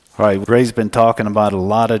All right, Ray's been talking about a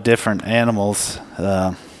lot of different animals,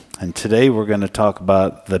 and today we're going to talk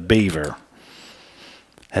about the beaver.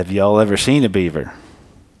 Have y'all ever seen a beaver?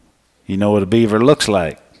 You know what a beaver looks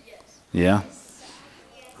like? Yeah?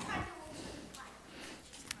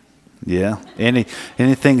 Yeah.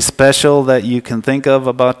 Anything special that you can think of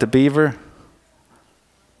about the beaver?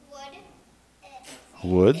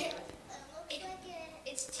 Wood.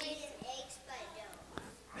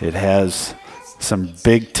 It has some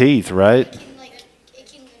big teeth, right?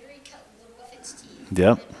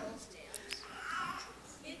 Yep.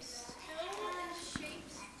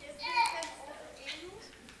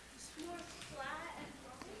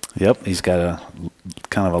 Yep, he's got a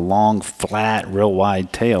kind of a long, flat, real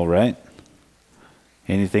wide tail, right?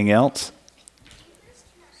 Anything else?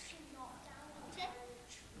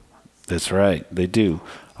 That's right, they do.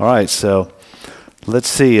 All right, so let's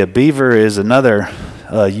see. A beaver is another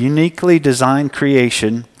uniquely designed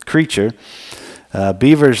creature.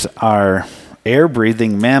 Beavers are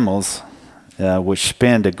air-breathing mammals which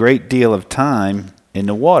spend a great deal of time in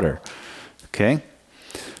the water. Okay?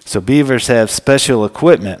 So beavers have special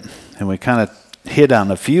equipment, and we kind of hit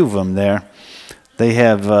on a few of them there. They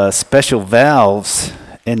have special valves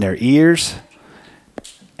in their ears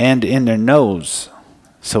and in their nose.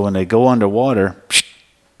 So when they go underwater,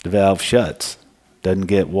 the valve shuts. Doesn't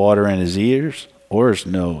get water in his ears or his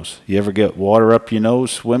nose. You ever get water up your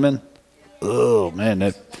nose swimming? Oh,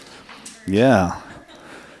 man, yeah.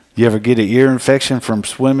 You ever get an ear infection from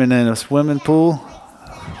swimming in a swimming pool?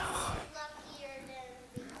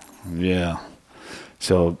 Yeah.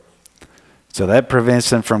 So that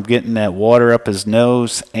prevents him from getting that water up his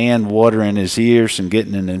nose and water in his ears and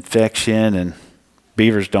getting an infection. And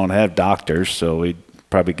beavers don't have doctors, so he'd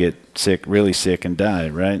probably get sick, really sick, and die,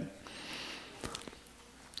 right?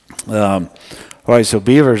 All right, so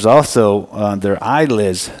beavers also, their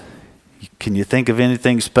eyelids. Can you think of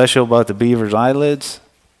anything special about the beaver's eyelids?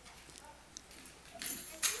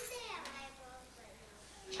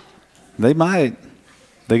 They might.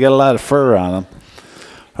 They got a lot of fur on them.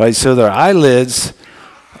 All right, so their eyelids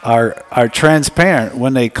are transparent.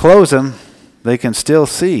 When they close them, they can still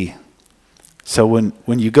see. So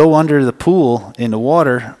when you go under the pool in the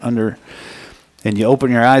water and you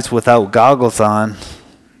open your eyes without goggles on,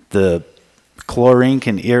 the chlorine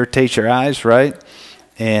can irritate your eyes, right?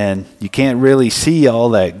 And you can't really see all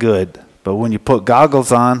that good. But when you put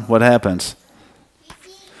goggles on, what happens?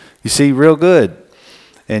 You see real good.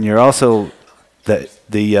 And you're also,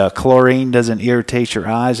 the chlorine doesn't irritate your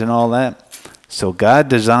eyes and all that. So God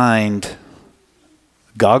designed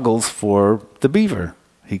goggles for the beaver.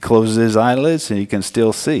 He closes his eyelids and he can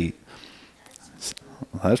still see.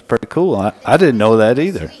 That's pretty cool. I didn't know that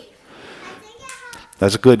either.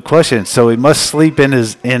 That's a good question. So he must sleep in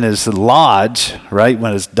his lodge, right?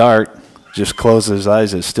 When it's dark, just close his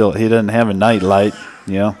eyes. He doesn't have a night light,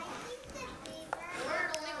 you know.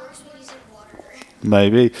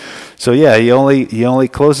 Maybe. So yeah, he only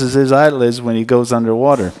closes his eyelids when he goes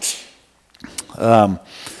underwater. So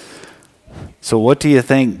what do you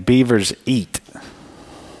think beavers eat?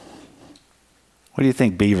 What do you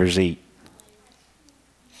think beavers eat?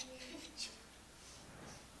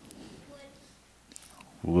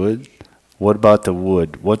 Wood? What about the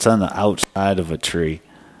wood? What's on the outside of a tree?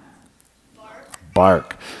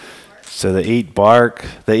 Bark. So they eat bark.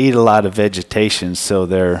 They eat a lot of vegetation, so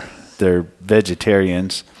they're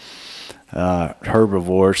vegetarians,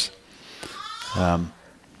 herbivores.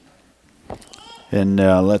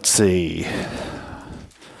 Let's see.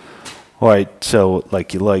 All right, so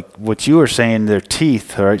like what you were saying, their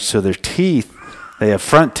teeth, all right, so their teeth, they have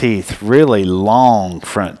front teeth, really long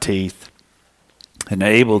front teeth, and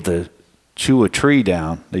they're able to chew a tree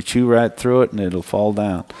down. They chew right through it and it'll fall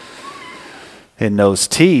down. And those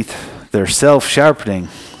teeth, they're self-sharpening.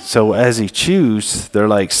 So as he chews, they're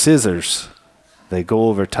like scissors. They go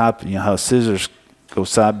over top, you know how scissors go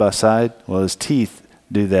side by side? Well, his teeth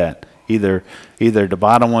do that. Either the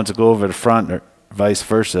bottom ones go over the front or vice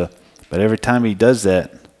versa. But every time he does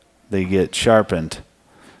that, they get sharpened.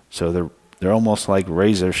 So they're almost like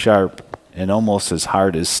razor sharp and almost as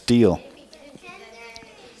hard as steel.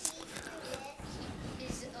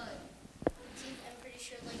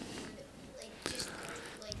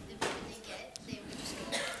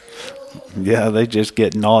 Yeah, they just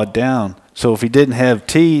get gnawed down. So if he didn't have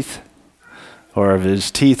teeth, or if his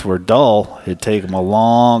teeth were dull, it'd take him a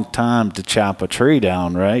long time to chop a tree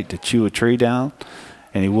down, right? To chew a tree down.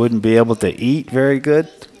 And he wouldn't be able to eat very good?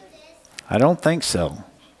 I don't think so.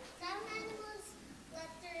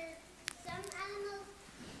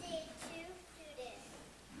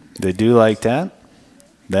 They do like that?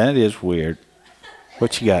 That is weird.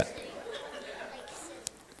 What you got?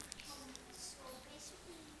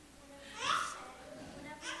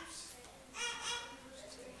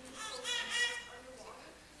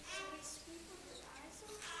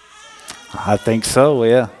 I think so,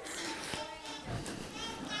 yeah.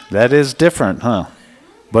 That is different, huh?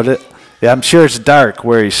 But yeah, I'm sure it's dark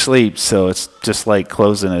where he sleeps, so it's just like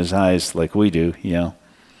closing his eyes like we do, you know.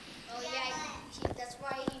 Oh yeah, that's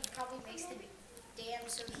why he probably makes the dam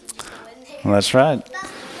so he can go in there. Well, that's right.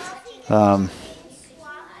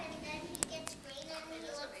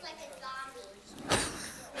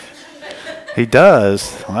 He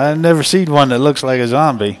does. I've never seen one that looks like a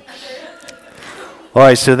zombie. All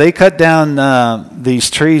right, so they cut down these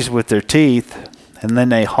trees with their teeth, and then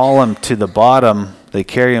they haul them to the bottom. They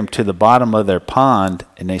carry them to the bottom of their pond,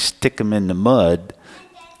 and they stick them in the mud.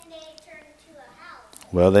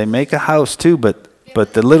 Well, they make a house too, but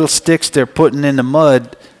the little sticks they're putting in the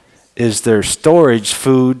mud is their storage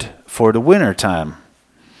food for the wintertime.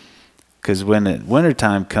 Because when the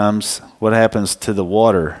wintertime comes, what happens to the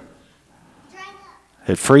water?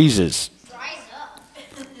 It freezes.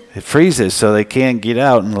 It freezes, so they can't get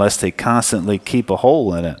out unless they constantly keep a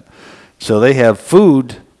hole in it. So they have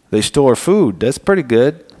food. They store food. That's pretty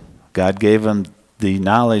good. God gave them the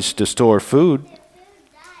knowledge to store food.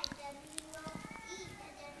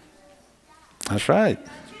 That's right.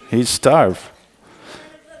 He'd starve.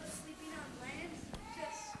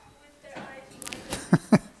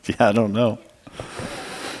 Yeah, I don't know.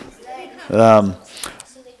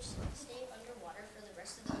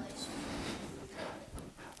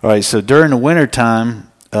 All right, so during the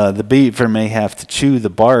wintertime, the beaver may have to chew the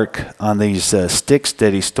bark on these sticks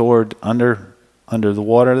that he stored under the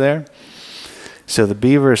water there. So the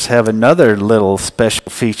beavers have another little special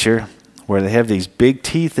feature where they have these big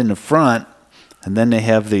teeth in the front, and then they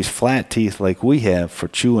have these flat teeth like we have for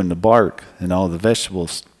chewing the bark and all the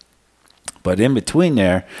vegetables. But in between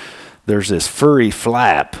there's this furry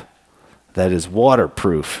flap that is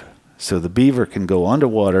waterproof. So the beaver can go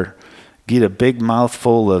underwater, get a big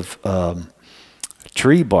mouthful of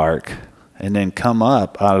tree bark, and then come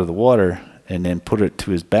up out of the water and then put it to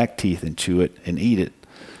his back teeth and chew it and eat it.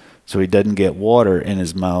 So he doesn't get water in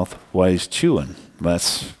his mouth while he's chewing.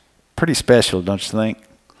 That's pretty special, don't you think?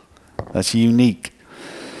 That's unique.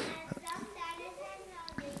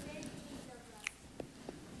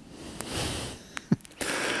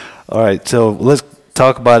 All right, so let's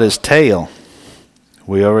talk about his tail.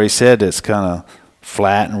 We already said it's kind of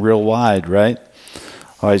flat and real wide, right?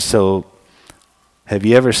 All right, so have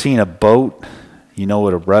you ever seen a boat? You know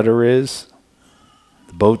what a rudder is?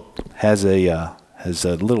 The boat has a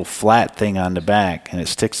little flat thing on the back, and it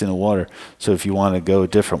sticks in the water. So if you want to go a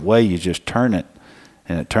different way, you just turn it,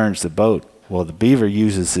 and it turns the boat. Well, the beaver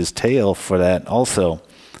uses his tail for that also.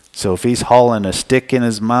 So if he's hauling a stick in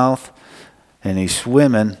his mouth and he's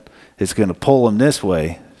swimming, it's going to pull him this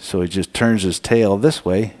way. So he just turns his tail this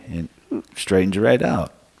way and straightens right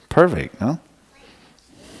out. Perfect, huh?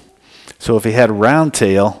 So if he had a round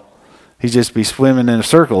tail, he'd just be swimming in a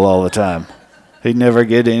circle all the time. He'd never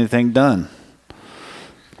get anything done.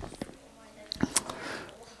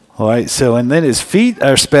 All right, so and then his feet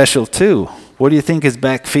are special too. What do you think his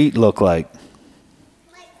back feet look like?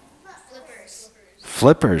 Flippers.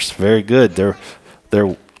 Flippers, very good. They're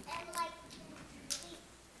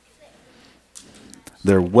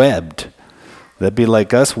webbed. That'd be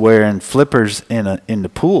like us wearing flippers in the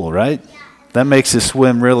pool, right? That makes us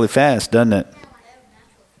swim really fast, doesn't it?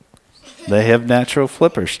 They have natural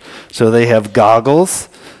flippers. So they have goggles.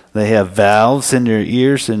 They have valves in their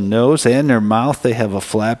ears and nose and their mouth. They have a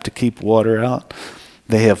flap to keep water out.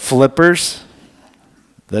 They have flippers.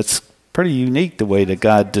 That's pretty unique the way that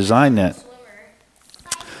God designed that.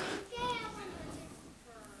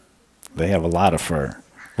 They have a lot of fur.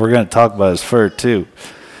 We're going to talk about his fur too.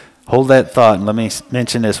 Hold that thought and let me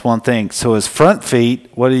mention this one thing. So his front feet,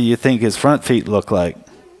 what do you think his front feet look like?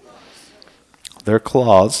 They're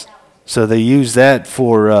claws. So they use that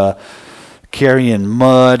for carrying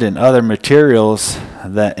mud and other materials,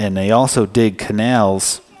 and they also dig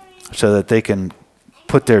canals so that they can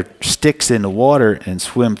put their sticks in the water and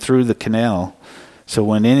swim through the canal. So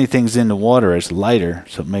when anything's in the water, it's lighter,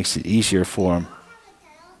 so it makes it easier for them.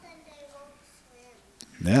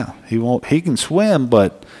 Yeah, he can swim,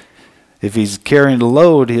 but if he's carrying the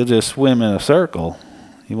load, he'll just swim in a circle.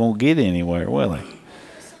 He won't get anywhere, will he?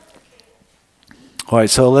 All right,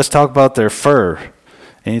 so let's talk about their fur.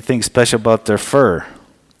 Anything special about their fur?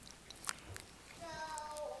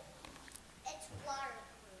 It's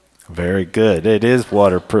waterproof. Very good. It is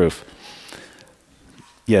waterproof.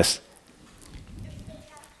 Yes.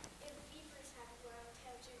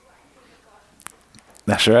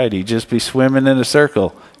 That's right. He'd just be swimming in a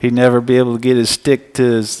circle. He'd never be able to get his stick to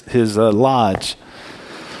his lodge.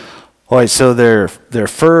 All right, so their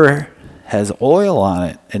fur has oil on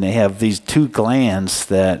it, and they have these two glands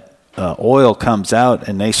that oil comes out,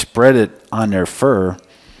 and they spread it on their fur.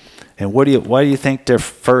 And why do you think their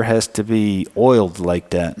fur has to be oiled like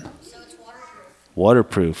that? So it's waterproof.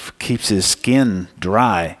 Waterproof. Keeps his skin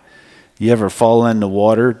dry. You ever fall in the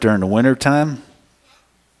water during the winter time?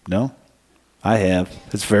 No? I have.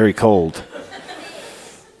 It's very cold.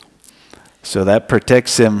 So that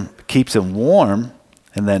protects him, keeps him warm,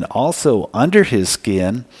 and then also under his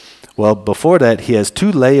skin, well, before that, he has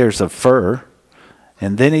 2 layers of fur,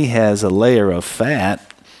 and then he has a layer of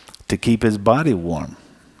fat to keep his body warm.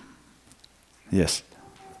 Yes?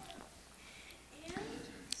 And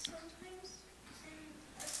sometimes I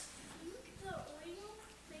think the oil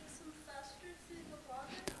makes them faster through the water.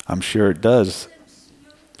 I'm sure it does. Them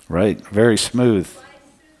smooth, Right? Very smooth. glide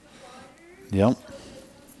through the water. Yep. So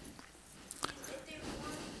if they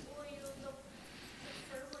want oil, the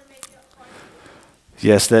fur would make it harder.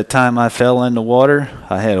 Yes, that time I fell in the water,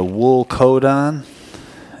 I had a wool coat on,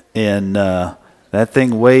 and that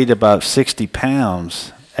thing weighed about 60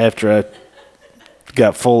 pounds after I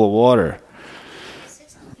got full of water.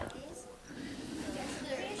 60 days?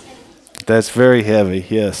 Yes, That's very heavy,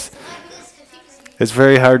 yes. It's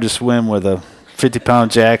very hard to swim with a 50-pound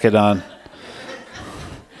jacket on.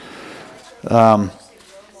 All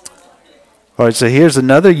right, so here's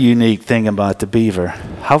another unique thing about the beaver.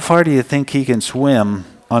 How far do you think he can swim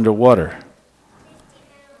underwater?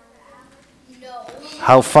 No.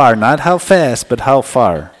 How far? Not how fast, but how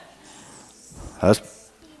far? That's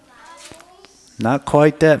not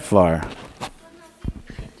quite that far.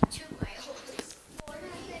 2 miles.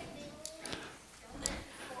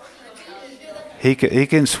 He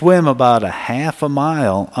can swim about a half a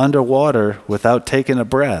mile underwater without taking a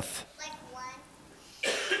breath. Like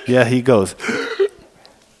 1. Yeah, he goes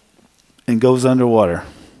and goes underwater.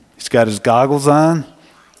 He's got his goggles on.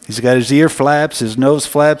 He's got his ear flaps, his nose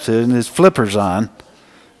flaps, and his flippers on.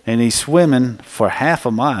 And he's swimming for half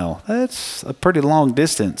a mile. That's a pretty long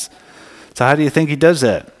distance. So how do you think he does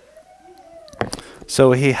that?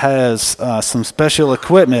 So he has some special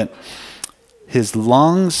equipment. His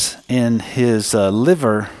lungs and his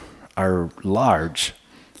liver are large.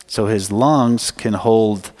 So his lungs can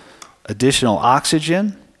hold additional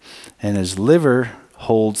oxygen, and his liver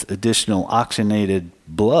holds additional oxygenated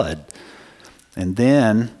blood. And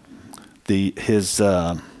then the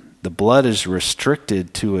blood is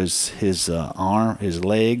restricted to his arm, his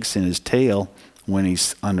legs, and his tail when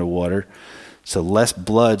he's underwater. So less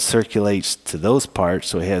blood circulates to those parts,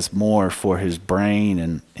 so he has more for his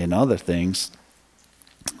brain and other things.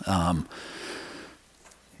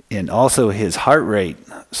 And also his heart rate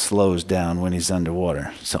slows down when he's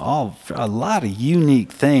underwater. So a lot of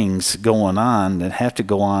unique things going on that have to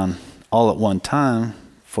go on all at one time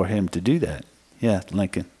for him to do that. Yeah,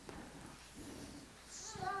 Lincoln.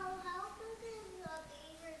 So how big is the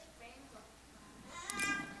beaver's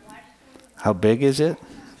brain? How big is it?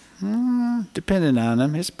 Depending on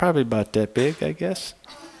him, it's probably about that big, I guess.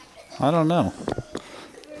 I don't know.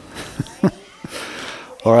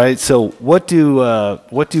 All right. So what do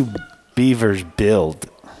beavers build?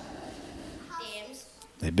 Dams.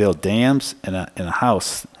 They build dams and a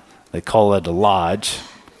house. They call it a lodge.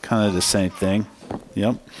 Kind of the same thing.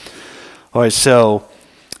 Yep. All right. So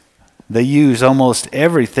they use almost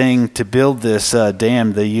everything to build this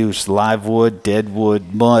dam. They use live wood, dead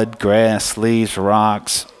wood, mud, grass, leaves,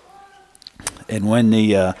 rocks. And when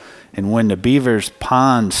the beaver's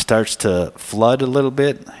pond starts to flood a little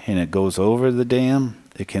bit and it goes over the dam,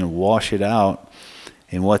 it can wash it out.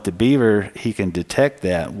 And what the beaver, he can detect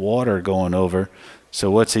that water going over.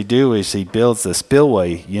 So what's he do is he builds a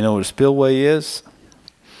spillway. You know what a spillway is?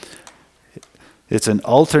 It's an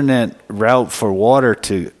alternate route for water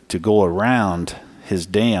to go around his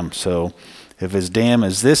dam. So if his dam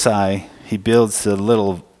is this high, he builds a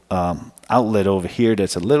little outlet over here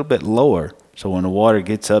that's a little bit lower. So when the water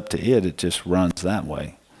gets up to it, it just runs that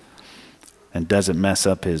way and doesn't mess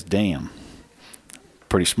up his dam.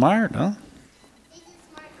 Pretty smart, huh?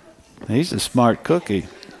 He's a smart cookie.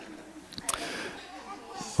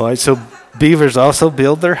 All right, so beavers also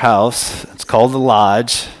build their house. It's called a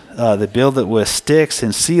lodge. They build it with sticks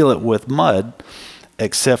and seal it with mud,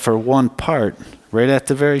 except for one part right at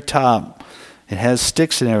the very top. It has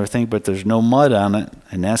sticks and everything, but there's no mud on it,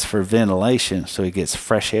 and that's for ventilation, so he gets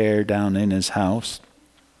fresh air down in his house.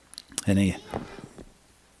 And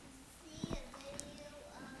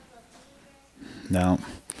no,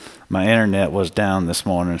 my internet was down this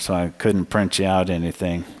morning, so I couldn't print you out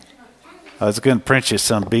anything. I was going to print you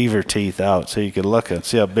some beaver teeth out so you could look and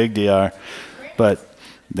see how big they are, but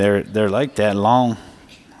they're like that long.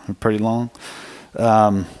 They're pretty long.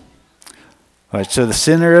 All right, so the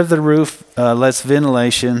center of the roof lets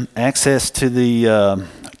ventilation. Access to the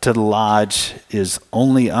lodge is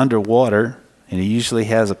only underwater, and he usually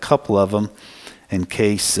has a couple of them in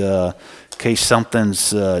case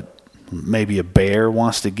something's maybe a bear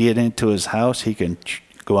wants to get into his house. He can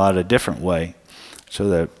go out a different way. So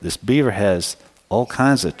that this beaver has all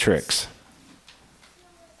kinds of tricks.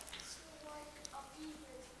 So like a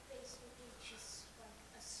beaver is basically just like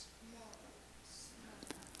a small.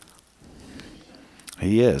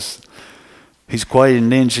 He is. He's quite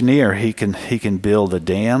an engineer. He can build a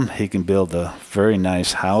dam. He can build a very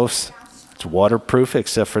nice house. It's waterproof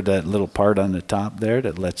except for that little part on the top there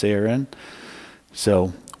that lets air in.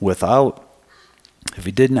 So if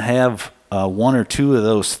he didn't have one or two of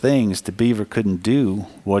those things, the beaver couldn't do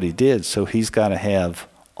what he did. So he's got to have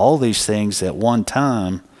all these things at one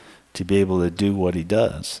time to be able to do what he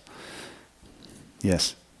does.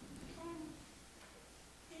 Yes?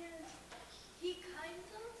 And he kind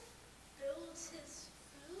of builds his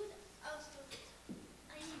food out of,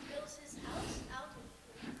 and he builds his house out of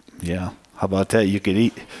food. Yeah. How about that? You could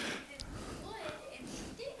eat. Wood and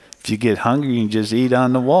sticks. If you get hungry, you can just eat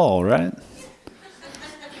on the wall, right? Like,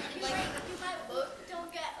 my boat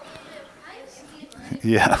don't get a little bit of ice, right?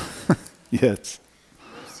 Yeah. Yes.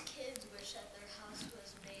 Most kids wish that their house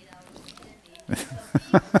was made out of candy.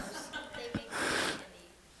 They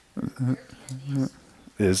make candy.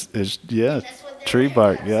 Is yeah. That's what their Tree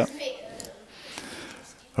bark, house yeah. is made of.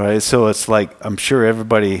 All right, so it's like I'm sure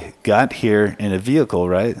everybody got here in a vehicle,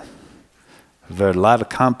 right? There are a lot of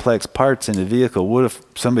complex parts in the vehicle. What if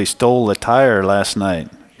somebody stole a tire last night?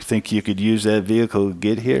 You think you could use that vehicle to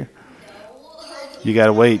get here? You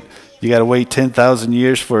gotta wait. You gotta wait 10,000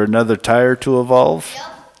 years for another tire to evolve.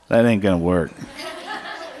 That ain't gonna work,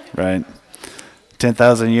 right?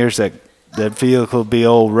 10,000 years, that vehicle will be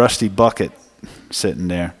old rusty bucket sitting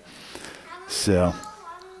there. So.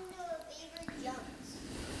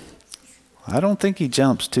 I don't think he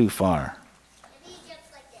jumps too far.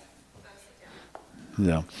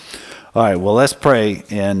 No. All right, well, let's pray.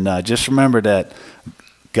 And just remember that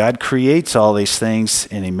God creates all these things,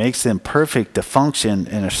 and he makes them perfect to function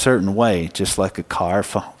in a certain way, just like a car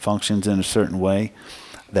functions in a certain way.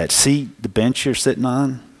 That seat, the bench you're sitting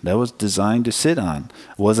on, that was designed to sit on.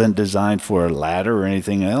 It wasn't designed for a ladder or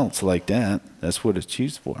anything else like that. That's what it's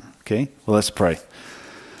used for. Okay? Well, let's pray.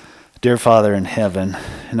 Dear Father in heaven,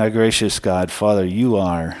 and our gracious God, Father, you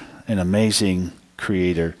are an amazing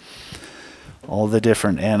creator. All the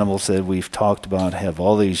different animals that we've talked about have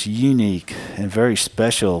all these unique and very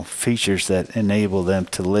special features that enable them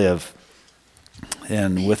to live.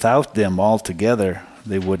 And without them altogether,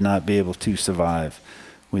 they would not be able to survive.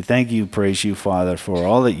 We thank you, praise you, Father, for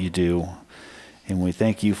all that you do. And we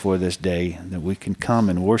thank you for this day that we can come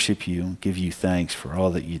and worship you, give you thanks for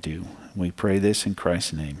all that you do. We pray this in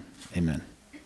Christ's name. Amen.